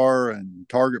they are and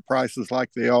target prices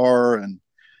like they are, and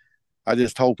I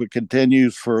just hope it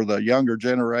continues for the younger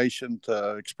generation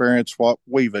to experience what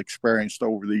we've experienced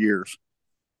over the years.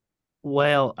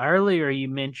 Well, earlier you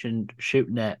mentioned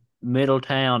shooting at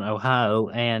Middletown, Ohio,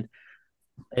 and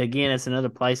again, it's another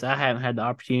place I haven't had the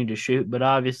opportunity to shoot, but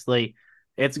obviously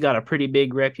it's got a pretty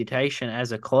big reputation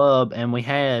as a club. And we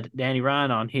had Danny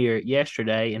Ryan on here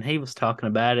yesterday, and he was talking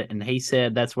about it, and he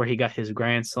said that's where he got his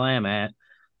Grand Slam at.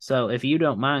 So, if you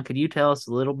don't mind, could you tell us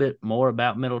a little bit more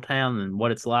about Middletown and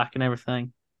what it's like and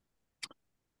everything?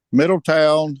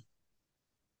 Middletown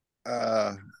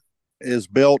uh, is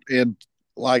built in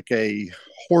like a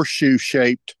horseshoe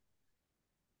shaped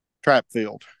trap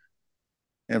field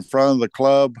in front of the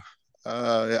club.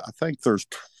 I think there's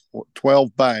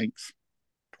 12 banks,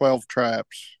 12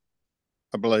 traps,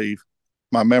 I believe.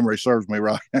 My memory serves me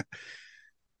right.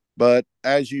 But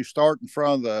as you start in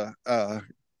front of the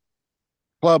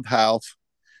clubhouse,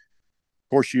 of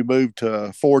course, you move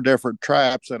to 4 different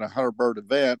traps in a 100 bird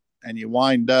event, and you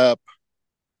wind up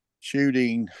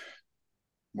shooting.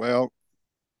 Well,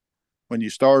 when you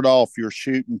start off, you're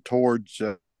shooting towards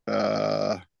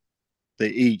the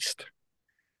east.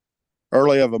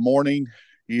 Early of a morning,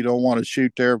 you don't want to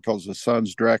shoot there because the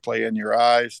sun's directly in your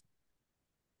eyes,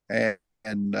 and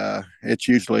it's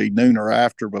usually noon or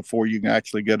after before you can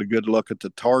actually get a good look at the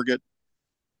target.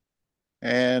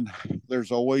 And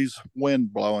there's always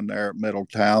wind blowing there at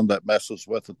Middletown that messes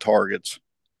with the targets.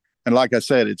 And like I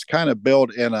said, it's kind of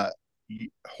built in a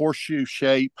horseshoe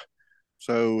shape.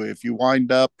 So if you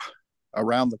wind up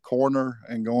around the corner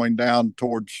and going down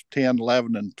towards 10,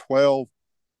 11, and 12,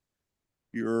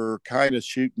 you're kind of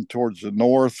shooting towards the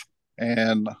north,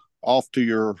 and off to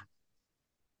your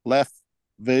left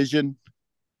vision,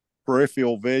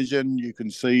 peripheral vision, you can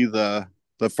see the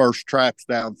first traps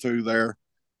down through there.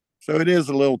 So it is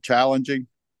a little challenging.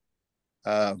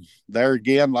 There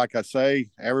again, like I say,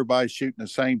 everybody's shooting the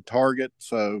same target.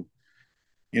 So,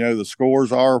 the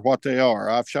scores are what they are.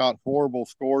 I've shot horrible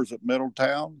scores at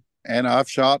Middletown, and I've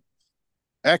shot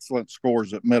excellent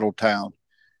scores at Middletown.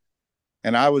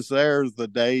 And I was there the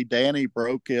day Danny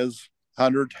broke his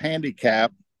 100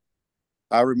 handicap.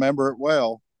 I remember it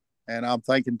well. And I'm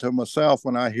thinking to myself,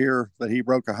 when I hear that he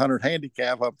broke a 100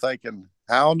 handicap, I'm thinking,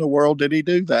 how in the world did he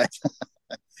do that?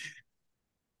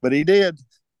 But he did.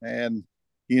 And,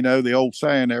 the old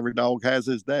saying, every dog has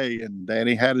his day, and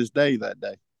Danny had his day that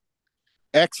day.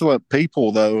 Excellent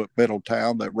people, though, at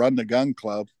Middletown that run the gun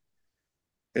club.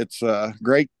 It's a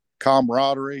great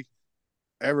camaraderie.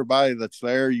 Everybody that's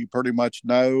there, you pretty much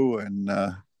know, and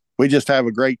we just have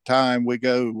a great time. We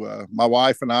go, my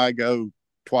wife and I go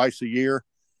twice a year.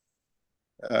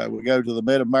 We go to the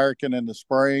Mid-American in the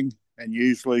spring, and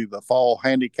usually the fall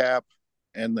handicap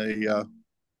in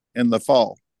the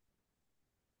fall.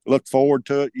 Look forward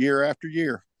to it year after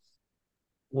year.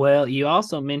 Well, you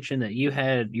also mentioned that you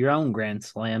had your own Grand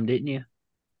Slam, didn't you?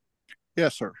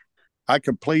 Yes, sir. I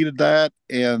completed that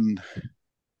in,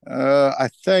 I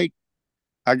think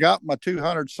I got my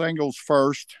 200 singles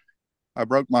first. I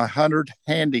broke my 100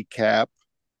 handicap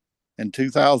in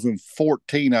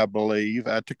 2014, I believe,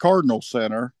 at the Cardinal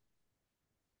Center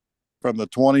from the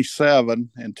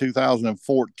 27 in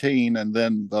 2014. And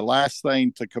then the last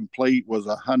thing to complete was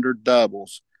 100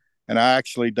 doubles. And I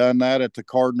actually done that at the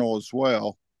Cardinal as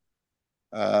well.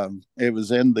 It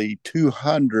was in the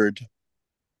 200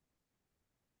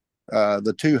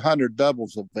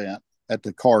 doubles event at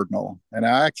the Cardinal, and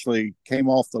I actually came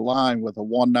off the line with a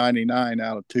 199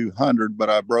 out of 200, but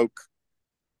I broke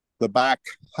the back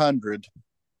 100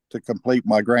 to complete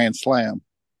my Grand Slam.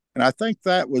 And I think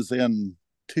that was in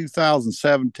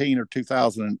 2017 or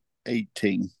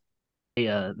 2018.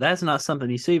 Yeah, that's not something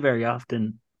you see very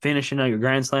often. Finishing on your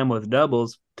Grand Slam with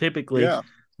doubles, typically Yeah,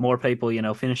 more people,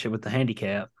 finish it with the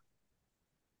handicap.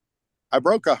 I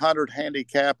broke a 100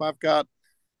 handicap. I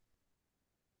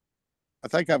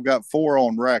think I've got 4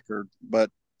 on record,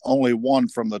 but only one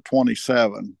from the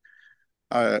 27.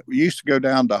 I used to go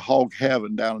down to Hog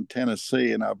Heaven down in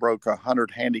Tennessee, and I broke a 100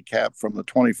 handicap from the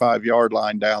 25-yard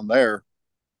line down there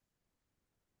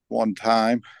one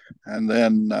time. And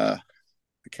then I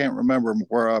can't remember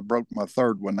where I broke my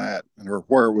third one at, or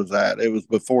where it was at. It was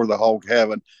before the Hog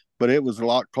Heaven, but it was a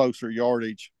lot closer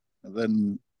yardage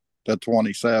than the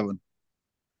 27.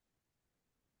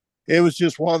 It was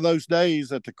just one of those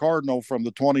days at the Cardinal from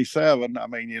the 27. I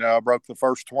mean, I broke the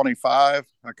first 25.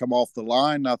 I come off the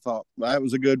line. And I thought that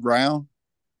was a good round.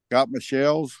 Got my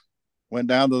shells, went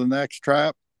down to the next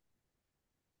trap,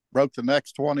 broke the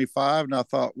next 25. And I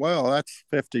thought, well, that's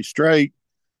 50 straight.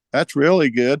 That's really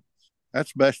good.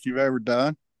 That's the best you've ever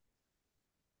done.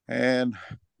 And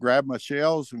grabbed my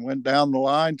shells and went down the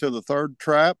line to the third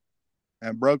trap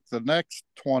and broke the next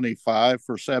 25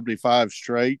 for 75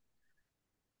 straight.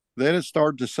 Then it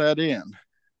started to set in.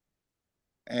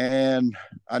 And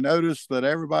I noticed that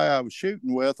everybody I was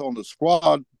shooting with on the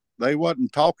squad, they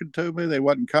wasn't talking to me. They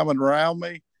wasn't coming around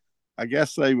me. I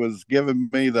guess they was giving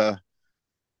me the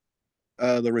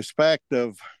the respect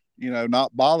of,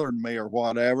 not bothering me or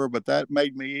whatever, but that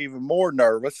made me even more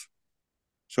nervous.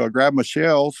 So I grabbed my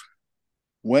shells,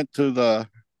 went to the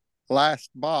last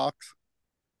box,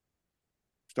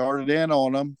 started in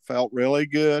on them, felt really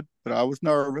good, but I was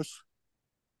nervous.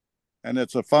 And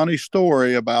it's a funny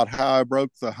story about how I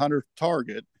broke the 100th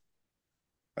target.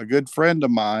 A good friend of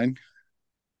mine,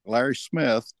 Larry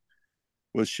Smith,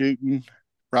 was shooting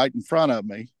right in front of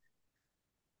me.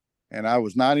 And I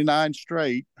was 99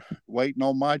 straight, waiting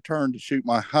on my turn to shoot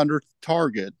my 100th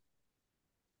target.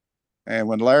 And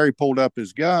when Larry pulled up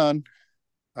his gun,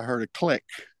 I heard a click.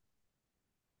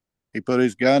 He put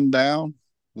his gun down,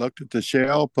 looked at the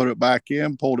shell, put it back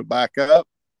in, pulled it back up,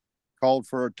 called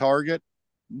for a target,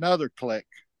 another click.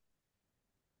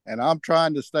 And I'm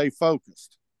trying to stay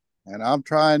focused. And I'm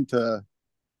trying to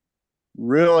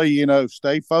really,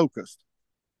 stay focused.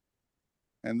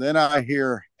 And then I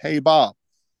hear, "Hey, Bob.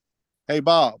 Hey,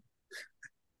 Bob."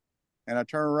 And I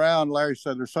turn around. Larry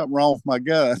said, "There's something wrong with my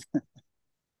gun."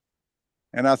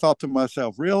 And I thought to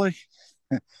myself, really?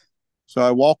 So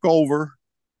I walk over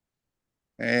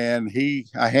and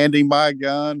I hand him my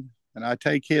gun and I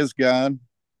take his gun.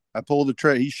 I pull the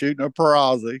trigger. He's shooting a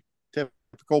Perazzi,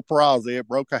 typical Perazzi. It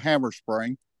broke a hammer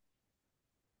spring.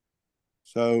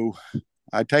 So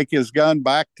I take his gun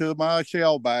back to my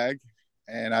shell bag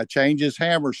and I change his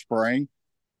hammer spring,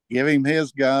 give him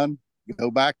his gun,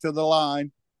 go back to the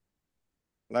line.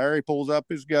 Larry pulls up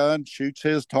his gun, shoots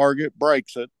his target,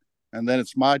 breaks it, and then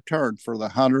it's my turn for the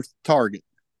 100th target.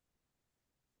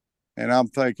 And I'm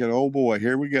thinking, oh boy,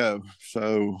 here we go.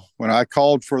 So when I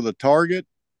called for the target,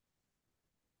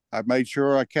 I made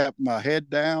sure I kept my head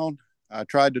down. I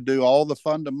tried to do all the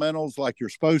fundamentals like you're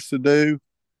supposed to do.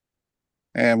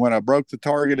 And when I broke the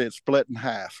target, it split in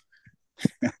half.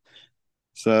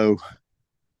 So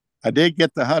I did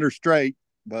get the 100 straight,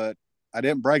 but I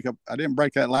didn't break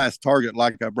that last target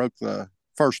like I broke the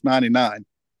first 99.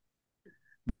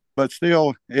 But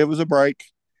still, it was a break.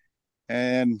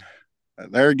 And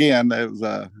there again, it was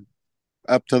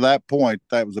up to that point,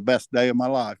 that was the best day of my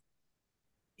life.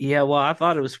 Yeah, well, I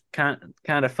thought it was kind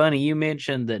of funny. You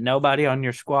mentioned that nobody on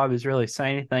your squad was really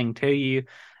saying anything to you,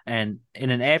 and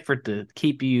in an effort to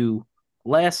keep you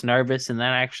less nervous, and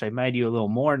that actually made you a little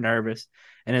more nervous.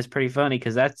 And it's pretty funny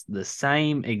because that's the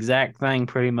same exact thing,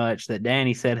 pretty much, that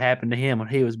Danny said happened to him when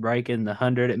he was breaking the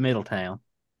 100 at Middletown.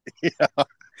 Yeah,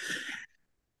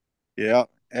 yeah.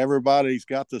 Everybody's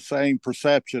got the same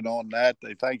perception on that.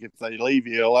 They think if they leave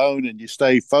you alone and you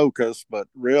stay focused, but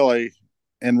really,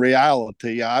 in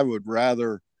reality, I would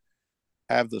rather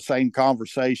have the same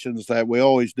conversations that we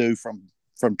always do from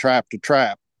trap to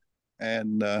trap.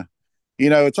 And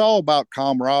it's all about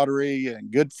camaraderie and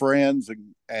good friends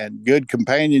and good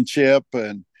companionship.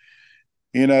 And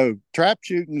trap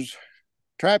shooting's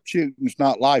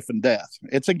not life and death.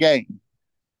 It's a game.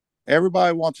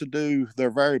 Everybody wants to do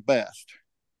their very best.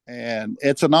 And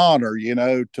it's an honor,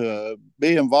 to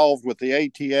be involved with the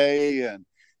ATA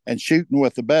and shooting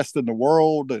with the best in the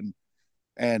world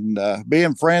and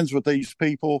being friends with these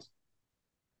people.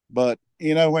 But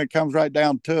when it comes right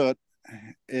down to it,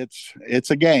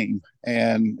 it's a game.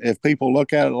 And if people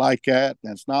look at it like that,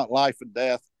 and it's not life and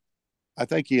death, I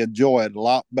think you enjoy it a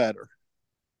lot better.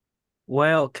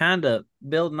 Well, kind of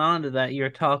building on to that, you're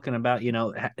talking about,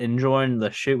 enjoying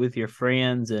the shoot with your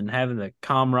friends and having the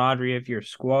camaraderie of your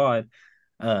squad.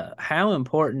 How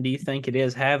important do you think it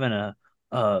is having a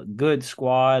good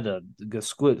squad, a good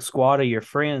squad of your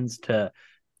friends to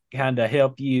kind of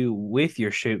help you with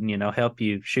your shooting, help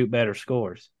you shoot better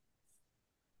scores?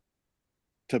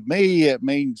 To me, it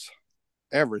means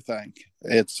everything.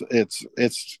 It's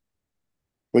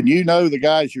when the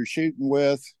guys you're shooting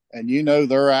with and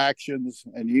their actions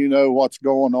and what's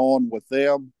going on with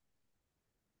them.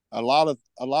 A lot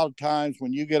of times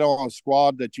when you get on a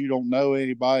squad that you don't know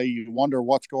anybody, you wonder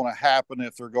what's going to happen,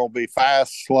 if they're going to be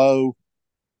fast, slow,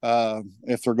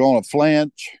 if they're going to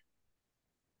flinch.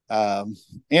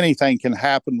 Anything can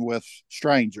happen with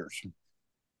strangers.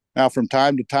 Now, from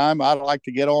time to time, I'd like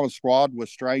to get on a squad with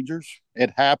strangers.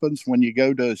 It happens when you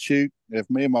go to a shoot. If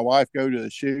me and my wife go to a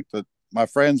shoot that my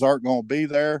friends aren't going to be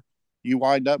there, you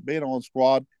wind up being on a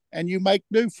squad and you make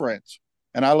new friends.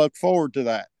 And I look forward to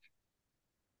that.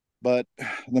 But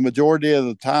the majority of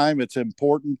the time, it's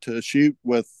important to shoot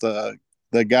with the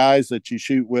guys that you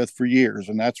shoot with for years.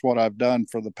 And that's what I've done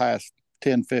for the past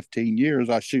 10, 15 years.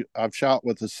 I've shot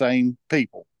with the same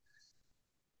people.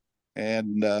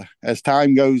 And as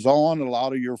time goes on, a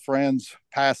lot of your friends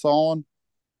pass on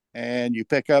and you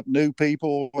pick up new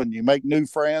people and you make new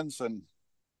friends. And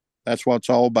that's what it's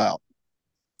all about.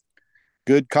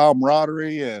 Good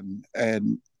camaraderie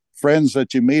and friends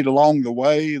that you meet along the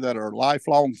way that are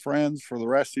lifelong friends for the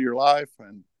rest of your life.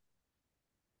 And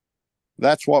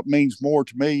that's what means more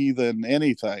to me than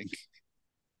anything.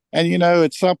 And,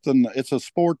 it's a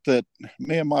sport that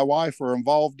me and my wife are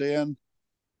involved in.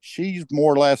 She's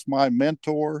more or less my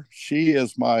mentor. She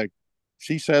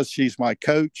says she's my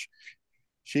coach.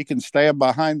 She can stand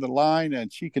behind the line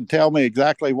and she can tell me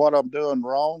exactly what I'm doing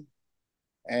wrong.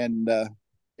 And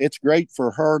it's great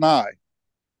for her and I.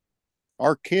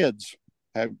 Our kids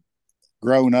have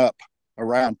grown up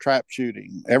around trap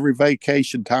shooting. Every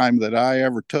vacation time that I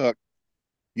ever took,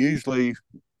 usually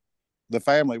the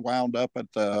family wound up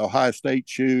at the Ohio State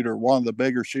shoot or one of the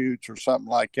bigger shoots or something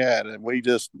like that. And we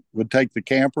just would take the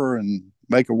camper and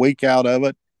make a week out of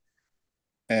it.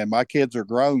 And my kids are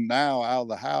grown now out of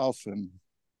the house, and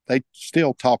they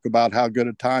still talk about how good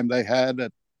a time they had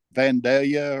at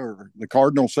Vandalia or the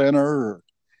Cardinal Center or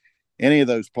any of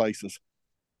those places.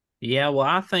 Yeah, well,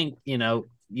 I think, you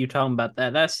talking about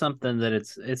that, that's something that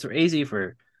it's easy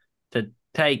to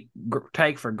take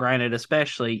for granted,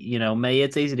 especially, me.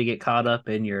 It's easy to get caught up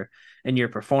in your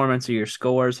performance or your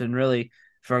scores and really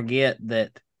forget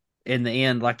that in the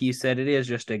end, like you said, it is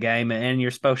just a game and you're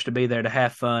supposed to be there to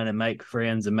have fun and make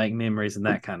friends and make memories and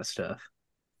that kind of stuff.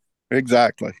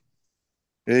 Exactly.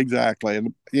 Exactly.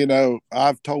 And,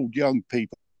 I've told young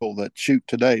people that shoot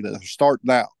today that are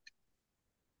starting out,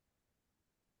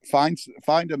 find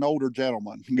an older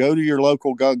gentleman, go to your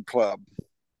local gun club,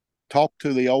 talk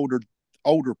to the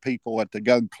older people at the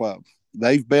gun club.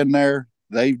 They've been there,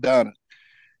 they've done it.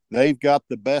 They've got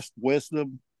the best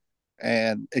wisdom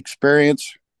and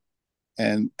experience,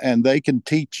 and they can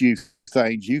teach you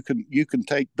things. You can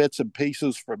take bits and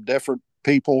pieces from different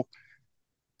people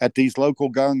at these local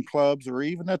gun clubs or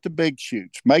even at the big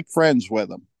shoots. Make friends with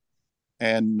them,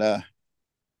 and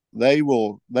they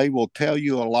will tell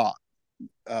you a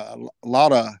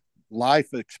lot of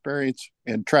life experience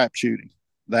in trap shooting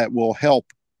that will help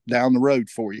down the road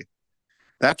for you.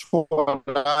 That's what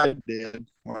I did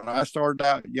when I started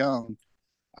out young.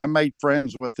 I made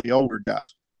friends with the older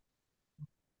guys,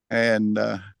 and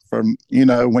from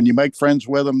when you make friends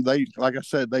with them, they, like I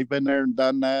said, they've been there and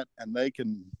done that, and they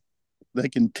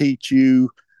can teach you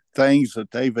things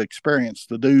that they've experienced,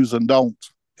 the do's and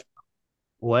don'ts.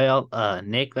 Well,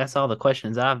 Nick, that's all the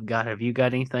questions I've got. Have you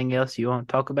got anything else you want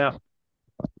to talk about?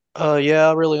 Yeah,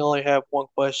 I really only have one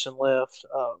question left.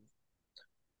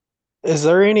 Is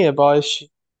there any advice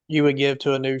you would give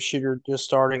to a new shooter just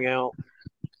starting out?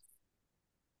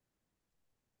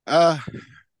 Uh,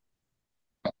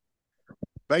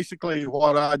 Basically,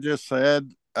 what I just said.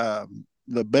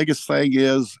 The biggest thing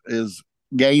is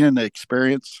gaining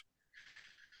experience.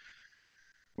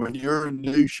 When you're a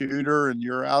new shooter and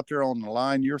you're out there on the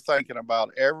line, you're thinking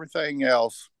about everything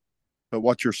else but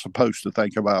what you're supposed to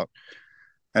think about,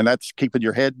 and that's keeping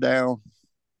your head down,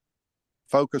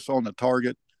 focus on the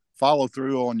target, follow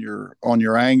through on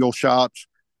your angle shots,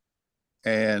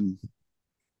 and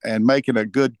making a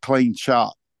good clean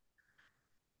shot.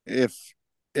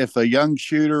 If a young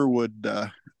shooter would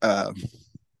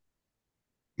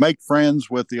make friends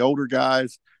with the older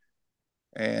guys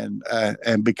and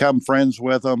become friends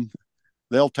with them,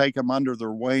 they'll take them under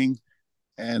their wing,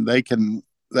 and they can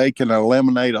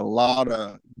eliminate a lot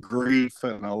of grief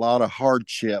and a lot of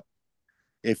hardship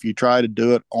if you try to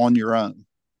do it on your own.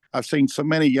 I've seen so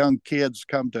many young kids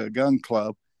come to a gun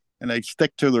club and they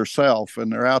stick to themselves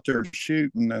and they're out there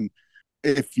shooting. And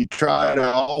if you try to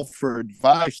offer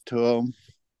advice to them,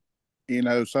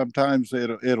 sometimes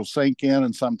it'll sink in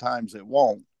and sometimes it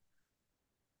won't.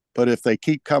 But if they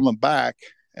keep coming back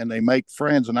and they make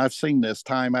friends, and I've seen this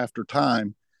time after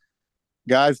time,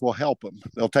 guys will help them.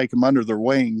 They'll take them under their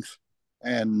wings,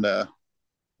 and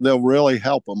they'll really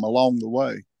help them along the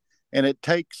way. And it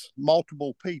takes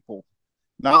multiple people,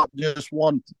 not just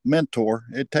one mentor.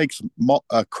 It takes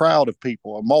a crowd of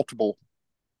people, multiple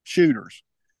shooters.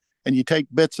 And you take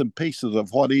bits and pieces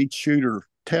of what each shooter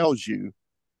tells you,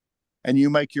 and you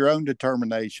make your own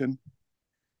determination,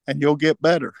 and you'll get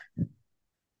better.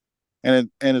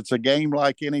 And it's a game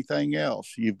like anything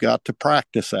else. You've got to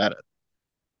practice at it.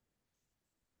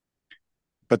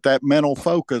 But that mental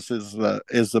focus is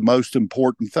the most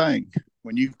important thing.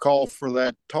 When you call for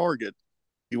that target,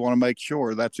 you want to make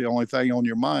sure that's the only thing on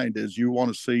your mind is you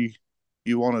want to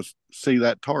see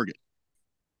that target.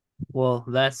 Well,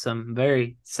 that's some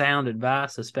very sound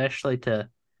advice, especially to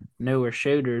newer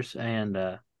shooters.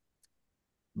 And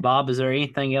Bob, is there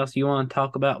anything else you want to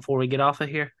talk about before we get off of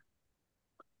here?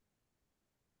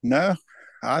 No,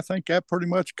 I think that pretty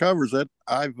much covers it.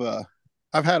 I've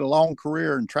had a long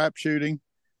career in trap shooting.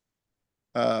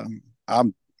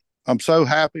 I'm so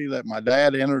happy that my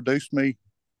dad introduced me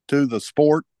to the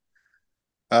sport.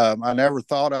 I never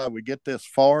thought I would get this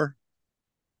far.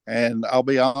 And I'll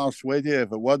be honest with you,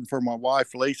 if it wasn't for my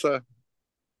wife, Lisa,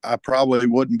 I probably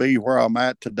wouldn't be where I'm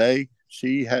at today.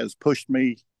 She has pushed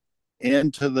me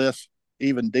into this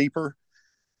even deeper.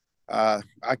 I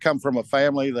come from a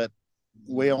family that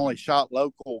we only shot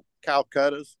local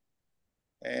Calcuttas,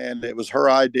 and it was her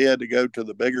idea to go to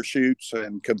the bigger shoots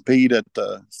and compete at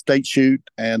the state shoot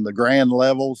and the grand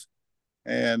levels.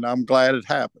 And I'm glad it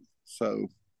happened. So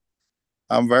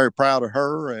I'm very proud of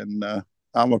her, and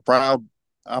I'm proud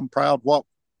what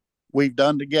we've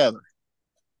done together.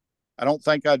 I don't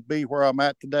think I'd be where I'm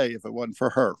at today if it wasn't for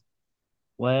her.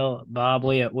 Well, Bob,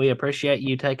 we appreciate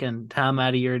you taking time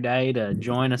out of your day to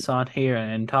join us on here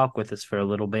and talk with us for a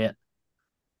little bit.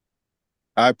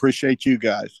 I appreciate you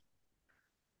guys.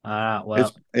 All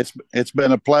right. It's it's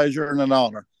been a pleasure and an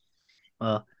honor.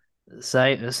 Well,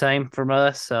 same from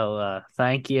us. So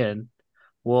thank you, and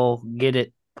we'll get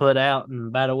it put out in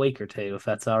about a week or two if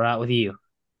that's all right with you.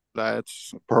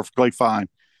 That's perfectly fine.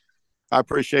 I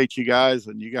appreciate you guys,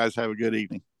 and you guys have a good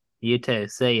evening. You too.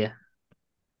 See ya.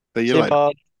 See you See you, later.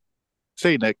 Bob.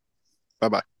 See you, Nick. Bye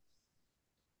bye.